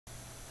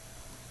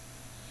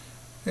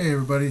Hey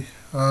everybody,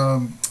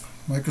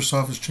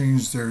 Microsoft has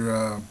changed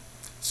their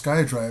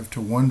SkyDrive to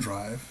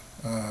OneDrive.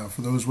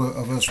 For those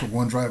of us with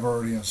OneDrive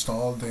already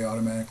installed, they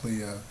automatically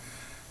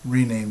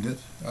renamed it.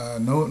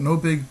 No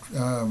big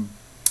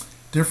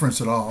difference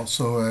at all.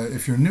 So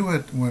if you're new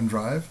at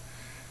OneDrive,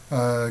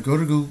 go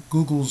to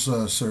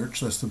Google's search.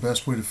 That's the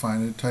best way to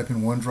find it. Type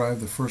in OneDrive.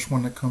 The first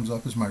one that comes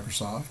up is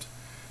Microsoft.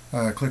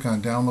 Click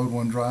on Download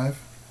OneDrive.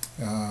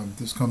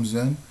 This comes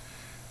in.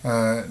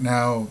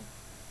 Now,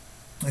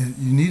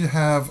 you need to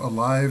have a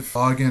live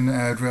login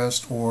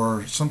address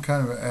or some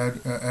kind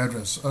of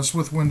address. Us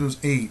with Windows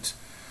 8,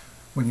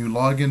 when you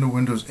log into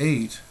Windows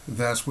 8,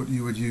 that's what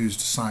you would use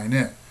to sign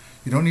in.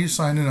 You don't need to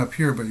sign in up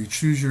here, but you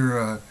choose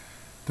your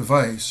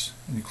device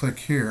and you click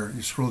here.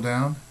 You scroll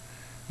down,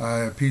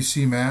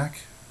 PC,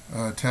 Mac,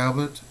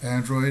 tablet,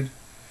 Android,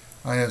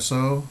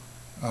 ISO,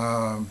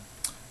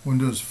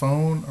 Windows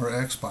Phone, or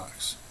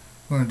Xbox.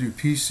 I'm going to do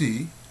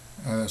PC.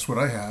 That's what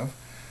I have.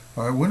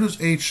 Windows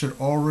 8 should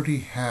already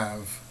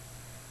have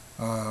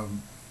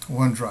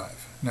OneDrive.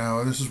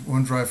 Now this is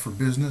OneDrive for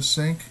Business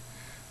Sync,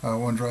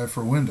 OneDrive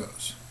for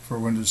Windows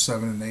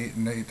 7 and 8,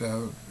 and 8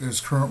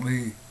 is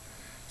currently,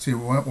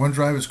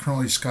 OneDrive is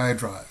currently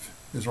SkyDrive,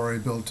 is already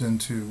built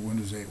into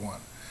Windows 8.1.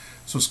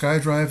 So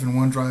SkyDrive and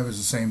OneDrive is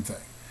the same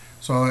thing.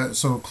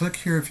 So click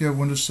here if you have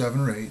Windows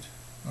 7 or 8.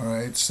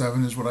 Alright,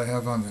 7 is what I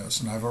have on this,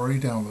 and I've already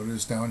downloaded it.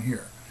 It's down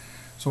here.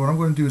 So what I'm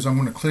going to do is I'm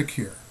going to click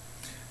here.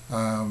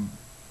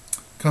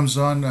 Comes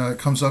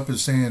up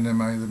as saying am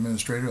I the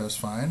administrator, that's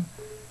fine,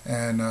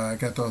 and I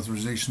got the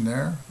authorization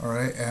there.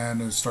 Alright,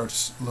 and it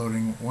starts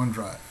loading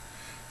OneDrive.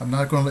 I'm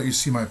not going to let you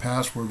see my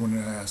password when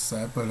it asks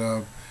that, but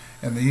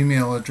and the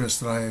email address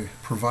that I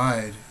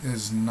provide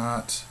is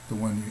not the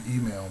one you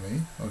email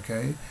me.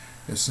 Okay,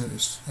 it's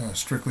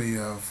strictly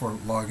for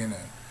logging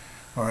in.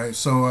 Alright,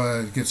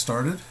 so get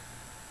started.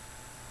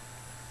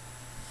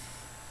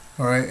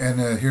 Alright, and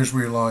here's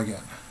where you log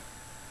in.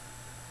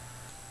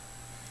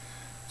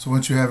 So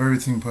once you have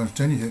everything punched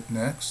in, you hit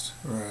next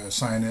or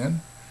sign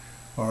in.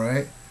 All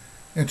right,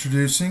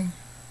 introducing.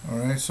 All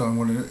right, so I'm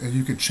going to.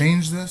 You could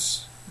change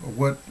this.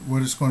 What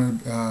folders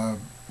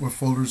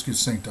get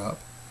synced up.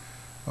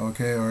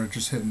 Okay, or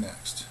just hit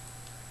next.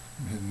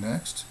 Hit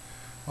next.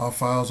 All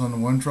files on the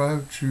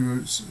OneDrive.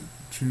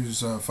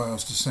 Choose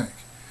files to sync.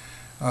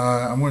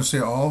 I'm going to say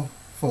all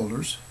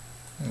folders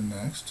and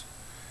next.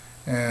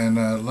 And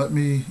let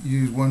me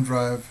use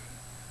OneDrive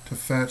to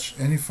fetch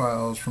any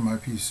files from my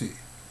PC.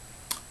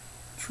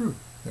 True.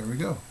 There we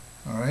go.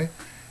 All right,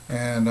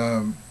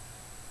 and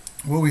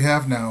what we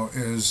have now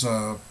is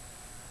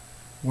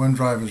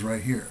OneDrive is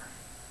right here.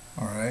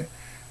 All right.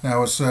 Now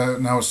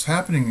what's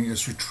happening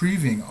is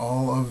retrieving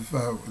all of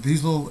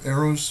these little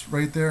arrows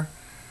right there.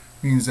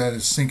 Means that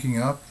it's syncing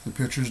up the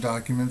pictures,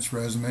 documents,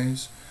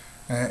 resumes,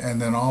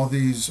 and then all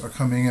these are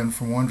coming in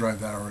from OneDrive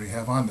that I already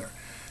have on there.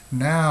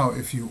 Now,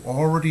 if you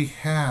already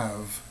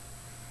have,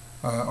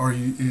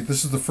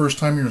 this is the first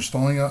time you're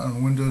installing it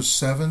on Windows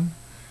 7.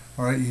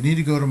 Alright, you need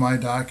to go to My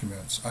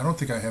Documents. I don't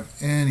think I have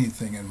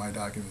anything in My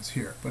Documents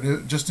here,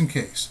 but just in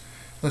case.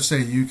 Let's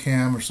say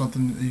UCAM or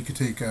something, you could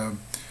take,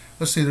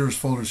 let's say there's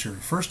folders here.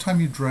 First time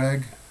you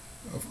drag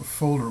a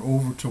folder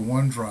over to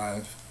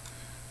OneDrive,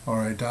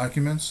 alright,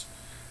 Documents,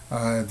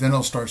 then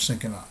it'll start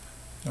syncing up.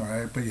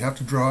 Alright, but you have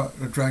to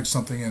drag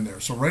something in there.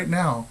 So right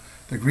now,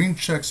 the green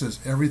check says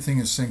everything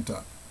is synced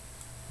up.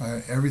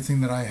 Everything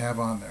that I have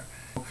on there.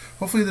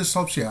 Hopefully this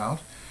helps you out.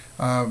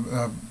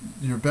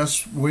 Your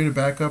best way to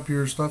back up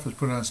your stuff is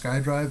put it on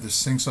SkyDrive. This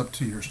syncs up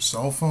to your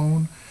cell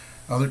phone,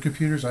 other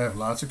computers. I have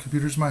lots of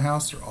computers in my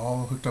house. They're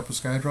all hooked up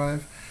with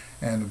SkyDrive.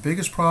 And the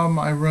biggest problem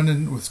I run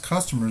in with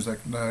customers that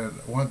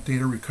want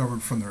data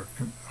recovered from their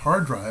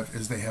hard drive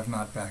is they have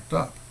not backed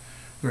up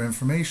their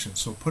information.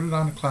 So put it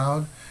on the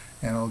cloud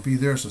and it'll be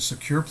there. It's a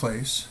secure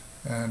place.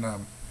 And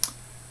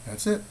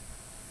that's it.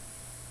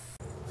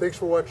 Thanks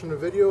for watching the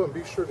video, and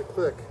be sure to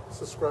click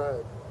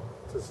subscribe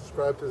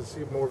to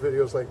see more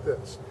videos like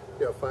this.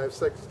 You have 5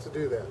 seconds to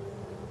do that.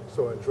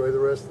 So enjoy the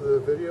rest of the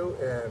video,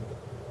 and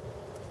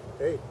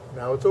hey,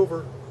 now it's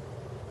over.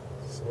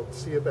 So hope to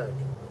see you back.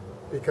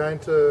 Be kind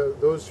to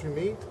those you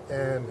meet,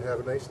 and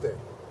have a nice day.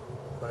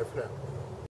 Bye for now.